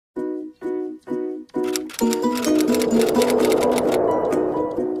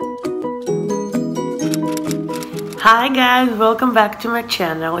Hi guys, welcome back to my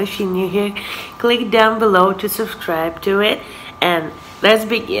channel. If you're new here, click down below to subscribe to it, and let's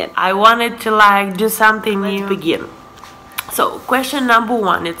begin. I wanted to do something new. Let's begin. So question number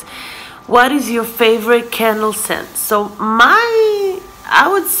one is, what is your favorite candle scent? So I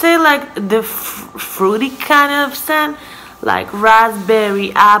would say the fruity kind of scent, like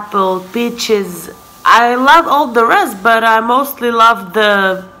raspberry, apple, peaches. I love all the rest, but I mostly love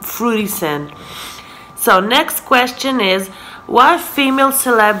the fruity scent. So next question is, what female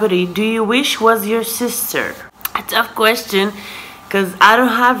celebrity do you wish was your sister? A tough question, because I don't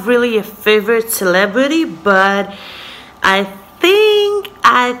have really a favorite celebrity, but I think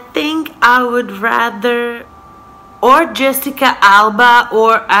I would rather or Jessica Alba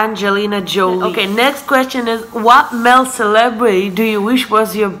or Angelina Jolie. Okay, next question is, what male celebrity do you wish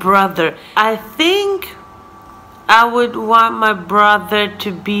was your brother? I think I would want my brother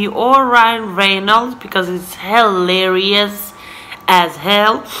to be or Ryan Reynolds, because it's hilarious as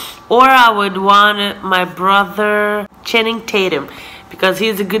hell, or I would want my brother Channing Tatum, because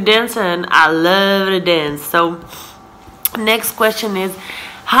he's a good dancer and I love to dance. So next question is,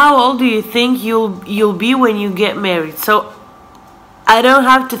 how old do you think you'll be when you get married? So I don't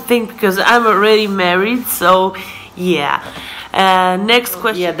have to think because I'm already married, so yeah. Next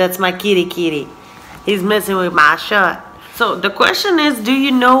question. Yeah, that's my kitty. He's messing with my shirt. So the question is, do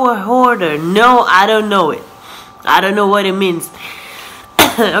you know a hoarder? No, I don't know it. I don't know what it means.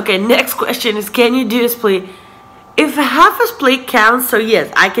 Okay, next question is, can you do a split? If half a split counts, so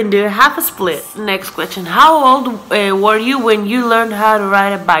yes, I can do half a split. Next question, how old were you when you learned how to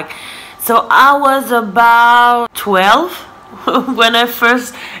ride a bike? So I was about 12 when I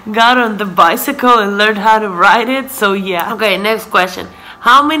first got on the bicycle and learned how to ride it, so yeah. Okay, next question.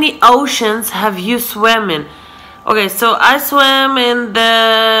 How many oceans have you swam in? Okay, so I swam in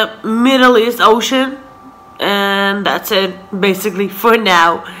the Middle East Ocean, and that's it, basically, for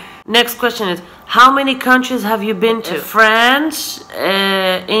now. Next question is, how many countries have you been to? France,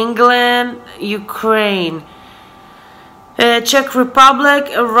 England, Ukraine, Czech Republic,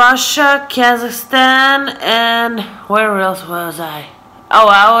 Russia, Kazakhstan, and where else was I? Oh,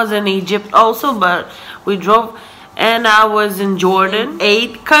 I was in Egypt also, but we drove. And I was in Jordan.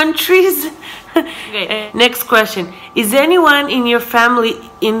 8 countries. Okay. Next question. Is anyone in your family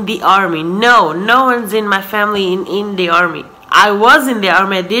in the army? No, no one's in my family in the army. I was in the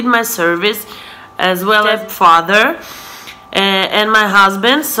army. I did my service, as well as father and my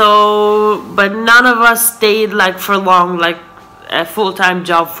husband. So, but none of us stayed for long, like a full-time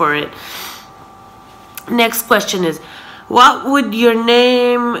job for it. Next question is, what would you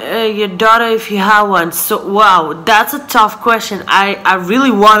name your daughter if you have one? So wow, that's a tough question. I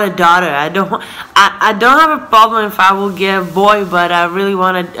really want a daughter. I don't have a problem if I will get a boy, but I really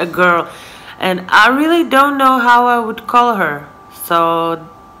want a girl, and I really don't know how I would call her. So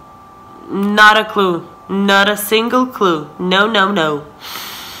not a clue, not a single clue. No.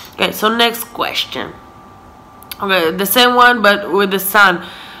 Okay, so next question. Okay, the same one but with the son.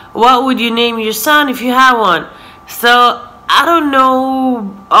 What would you name your son if you have one? So I don't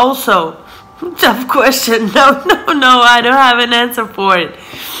know. Also, tough question. No, I don't have an answer for it.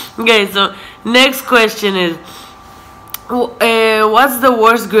 Okay, so next question is, what's the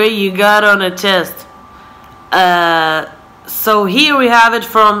worst grade you got on a test? So here we have it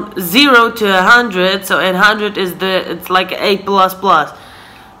from 0 to 100. So 100 is it's like A++.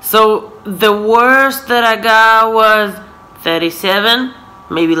 So the worst that I got was 37,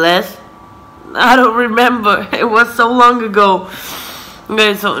 maybe less. I don't remember. It was so long ago.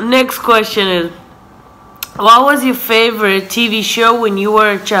 Okay, so next question is, what was your favorite TV show when you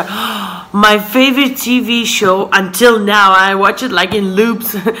were a child? My favorite TV show until now, I watch it in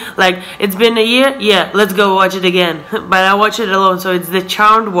loops. It's been a year, yeah, let's go watch it again. But I watch it alone. So it's the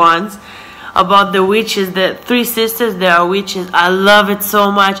Charmed Ones, about the witches, the 3 sisters. They are witches. I love it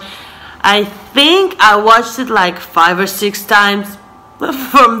so much. I think I watched it 5 or 6 times.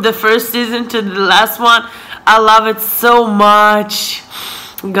 From the first season to the last one. I love it so much.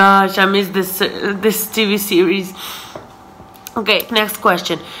 Gosh, I miss this TV series. Okay, next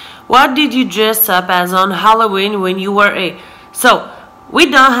question. What did you dress up as on Halloween when you were 8? So we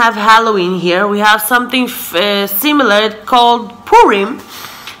don't have Halloween here. We have something similar called Purim.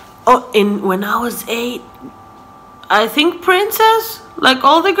 Oh, when I was 8, I think princess, like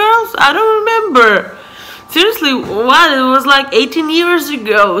all the girls. I don't remember. Seriously, what? It was 18 years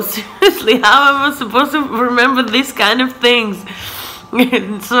ago. Seriously, how am I supposed to remember these kind of things?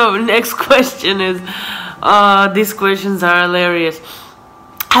 So, next question is, these questions are hilarious.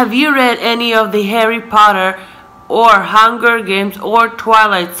 Have you read any of the Harry Potter or Hunger Games or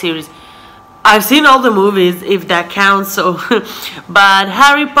Twilight series? I've seen all the movies, if that counts. So, but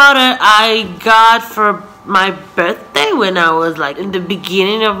Harry Potter I got for my birthday when I was like in the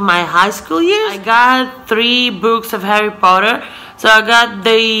beginning of my high school years. I got 3 books of Harry Potter. So I got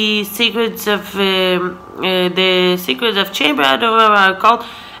the Secrets of Chamber, I don't remember how it's called,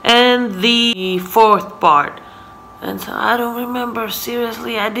 and the 4th part. And so I don't remember,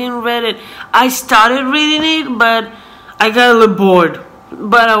 seriously, I didn't read it. I started reading it, but I got a little bored.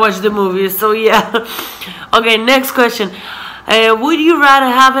 But I watched the movie, so yeah. Okay, next question. Would you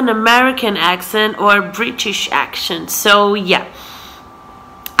rather have an American accent or a British accent? So yeah,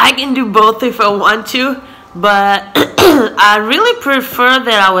 I can do both if I want to, but I really prefer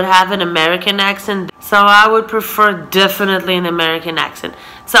that I would have an American accent. So I would prefer definitely an American accent.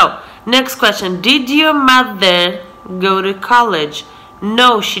 So next question. Did your mother go to college?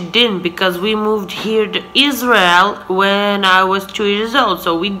 No, she didn't, because we moved here to Israel when I was 2 years old.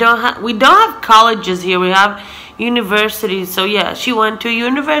 So we don't have colleges here. We have universities. So yeah, she went to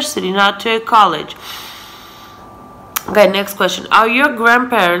university, not to a college. Okay, next question. Are your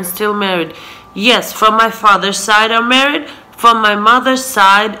grandparents still married? Yes, from my father's side are married. From my mother's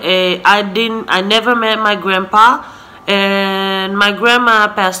side, I never met my grandpa, and my grandma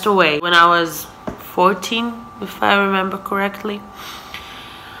passed away when I was 14, if I remember correctly.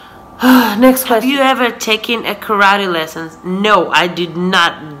 Next question. Have you ever taken a karate lessons? No, I did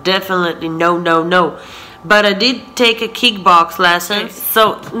not. Definitely no. But I did take a kickbox lesson.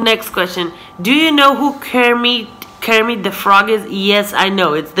 So next question. Do you know who Kermit the Frog is? Yes, I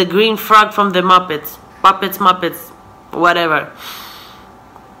know. It's the green frog from the Muppets. Muppets, whatever.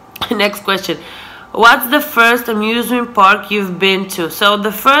 Next question. What's the first amusement park you've been to? So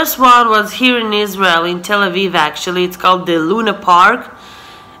the first one was here in Israel, in Tel Aviv actually. It's called the Luna Park.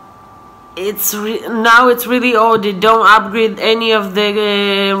 Now it's really old. They don't upgrade any of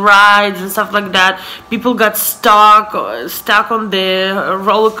the rides and stuff like that. People got stuck on the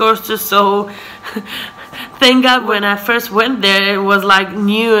roller coaster, so thank God when I first went there it was like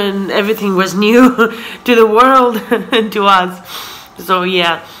new and everything was new to the world and to us. So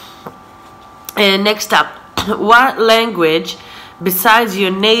yeah. And next up, what language besides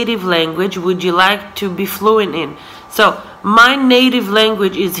your native language would you like to be fluent in? So my native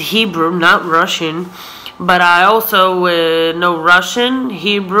language is Hebrew, not Russian, but I also know Russian,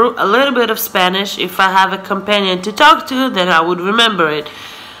 Hebrew, a little bit of Spanish. If I have a companion to talk to, then I would remember it.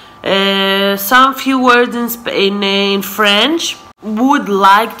 Some few words in French. Would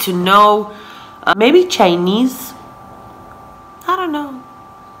like to know maybe Chinese. I don't know.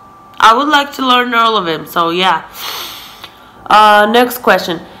 I would like to learn all of them. So yeah. Next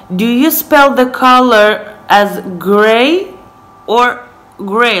question. Do you spell the color as gray or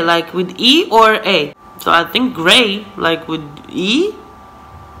gray, like with E or A? So I think gray, like with E.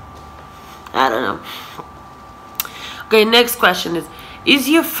 I don't know. Okay, next question is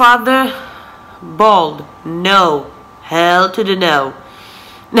your father bald? No. Hell to the no.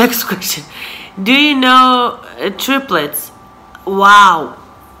 Next question. Do you know triplets? Wow.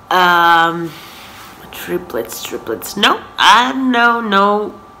 Triplets. No.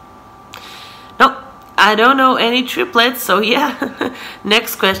 No. I don't know any triplets, so yeah.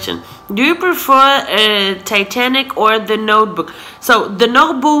 Next question. Do you prefer Titanic or The Notebook? So The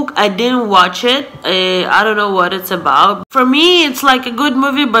Notebook, I didn't watch it. I don't know what it's about. For me, it's like a good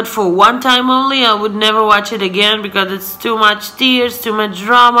movie, but for one time only. I would never watch it again because it's too much tears, too much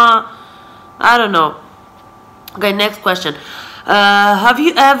drama. I don't know. Okay, next question. Have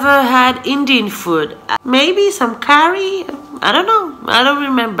you ever had Indian food? Maybe some curry? I don't know. I don't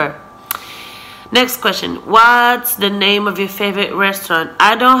remember. Next question. What's the name of your favorite restaurant?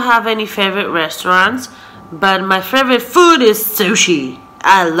 I don't have any favorite restaurants, but my favorite food is sushi.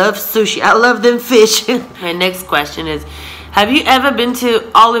 I love sushi. I love them fish. My next question is, have you ever been to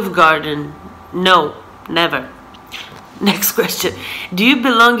Olive Garden? No, never. Next question. Do you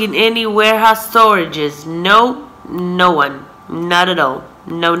belong in any warehouse storages? No, no one. Not at all.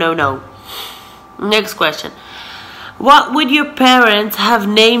 No. Next question. What would your parents have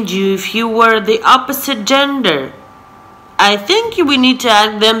named you if you were the opposite gender? I think we need to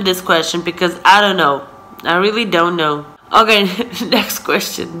ask them this question because I don't know. I really don't know. Okay, next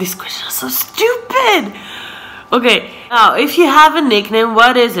question. This question is so stupid. Okay, now if you have a nickname,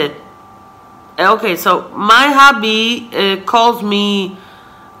 what is it? Okay, so my hubby calls me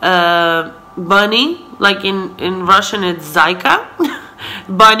Bunny. Like in Russian it's Zayka.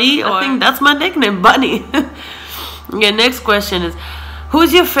 Bunny. I think that's my nickname, Bunny. Okay, next question is,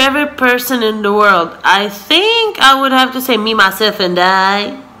 who's your favorite person in the world? I think I would have to say me, myself, and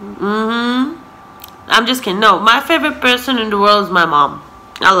I. I'm just kidding. No, my favorite person in the world is my mom.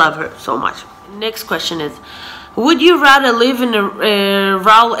 I love her so much. Next question is, would you rather live in a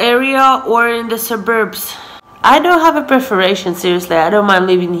rural area or in the suburbs? I don't have a preference, seriously. I don't mind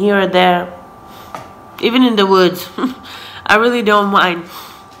living here or there, even in the woods. I really don't mind.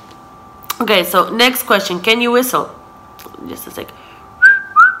 Okay, so next question. Can you whistle? Just a sec.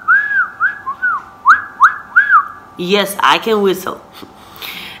 Yes, I can whistle.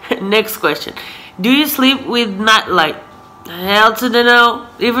 Next question. Do you sleep with nightlight? Hell to the no.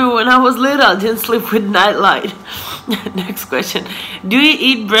 Even when I was little, I didn't sleep with nightlight. Next question. Do you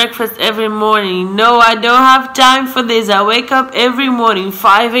eat breakfast every morning? No, I don't have time for this. I wake up every morning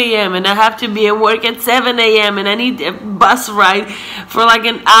 5 a.m. and I have to be at work at 7 a.m. and I need a bus ride for like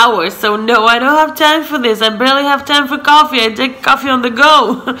an hour. So no, I don't have time for this. I barely have time for coffee. I take coffee on the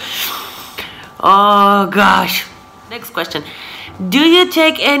go. Oh gosh. Next question. Do you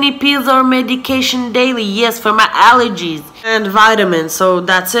take any pills or medication daily? Yes, for my allergies and vitamins, so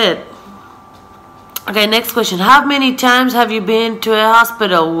that's it. Okay, next question. How many times have you been to a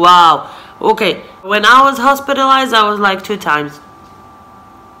hospital? Wow. Okay, when I was hospitalized, I was like 2 times.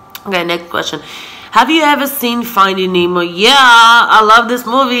 Okay, next question. Have you ever seen Finding Nemo? Yeah, I love this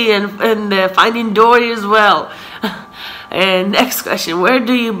movie and Finding Dory as well. And next question. Where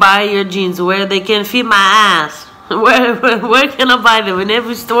do you buy your jeans? Where they can fit my ass? Where can I buy them? In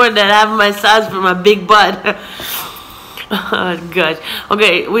every store that have my size for my big butt. Oh gosh.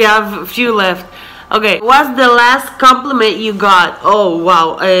 Okay, we have a few left. Okay, what's the last compliment you got? Oh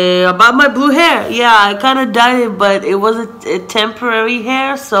wow, about my blue hair. Yeah, I kind of dyed it, but it was a temporary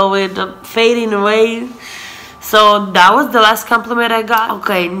hair, so it fading away. So that was the last compliment I got.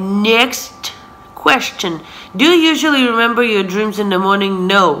 Okay, next question. Do you usually remember your dreams in the morning?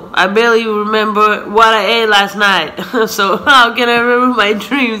 No, I barely remember what I ate last night. So how can I remember my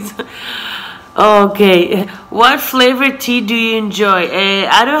dreams? Okay, what flavor tea do you enjoy?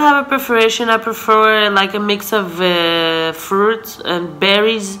 I don't have a preference. I prefer like a mix of fruits and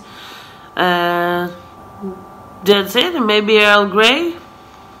berries. That's it. Maybe Earl Grey.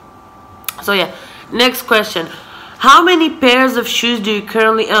 So yeah, next question. How many pairs of shoes do you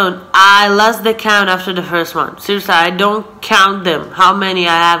currently own? I lost the count after the first one. Seriously, I don't count them, how many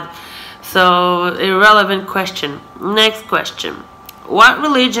I have. So, irrelevant question. Next question. What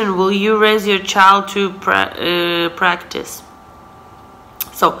religion will you raise your child to practice?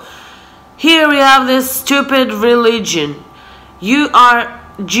 So, here we have this stupid religion. You are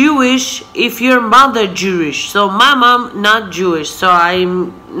Jewish if your mother Jewish. So, my mom not Jewish, so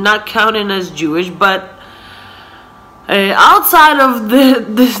I'm not counting as Jewish, but outside of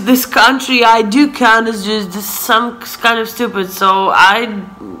this country, I do count as just some kind of stupid. So I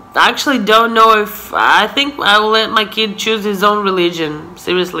actually don't know if I think I will let my kid choose his own religion.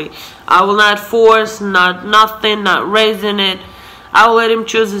 Seriously, I will not force, not raising it. I will let him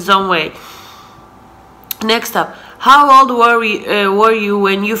choose his own way. Next up, how old were you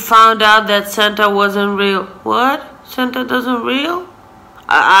when you found out that Santa wasn't real? What? Santa doesn't real?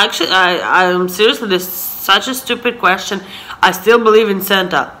 I'm seriously, this is such a stupid question. I still believe in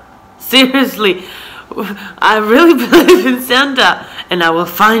Santa. Seriously, I really believe in Santa, and I will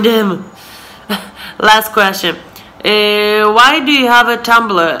find him. Last question. Why do you have a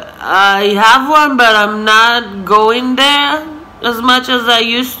Tumblr? I have one, but I'm not going there as much as I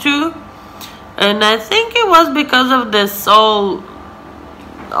used to, and I think it was because of this all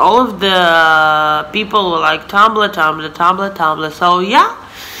of the people were like Tumblr. So yeah,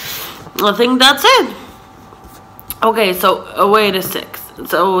 I think that's it. Okay, so wait a sec.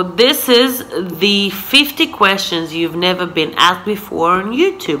 So this is the 50 questions you've never been asked before on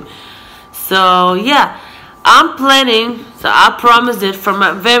YouTube. So yeah, I'm planning, so I promised it from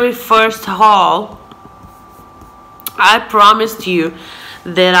my very first haul. I promised you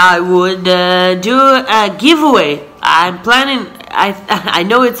that I would do a giveaway. I'm planning, I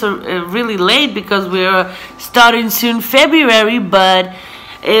know it's really late because we're starting soon February, but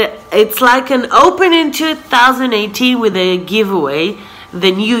it's like an opening 2018 with a giveaway,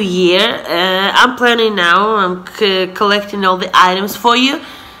 the new year. I'm planning now. I'm collecting all the items for you.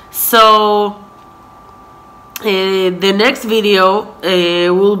 So the next video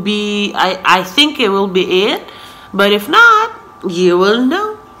will be, I think it will be it. But if not, you will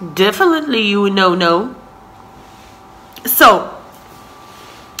know. Definitely you will know. So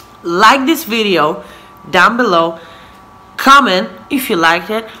like this video down below. Comment if you liked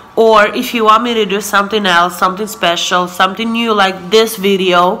it, or if you want me to do something else, something special, something new like this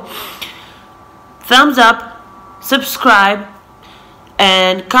video. Thumbs up, subscribe,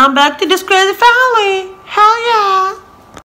 and come back to this crazy family. Hell yeah!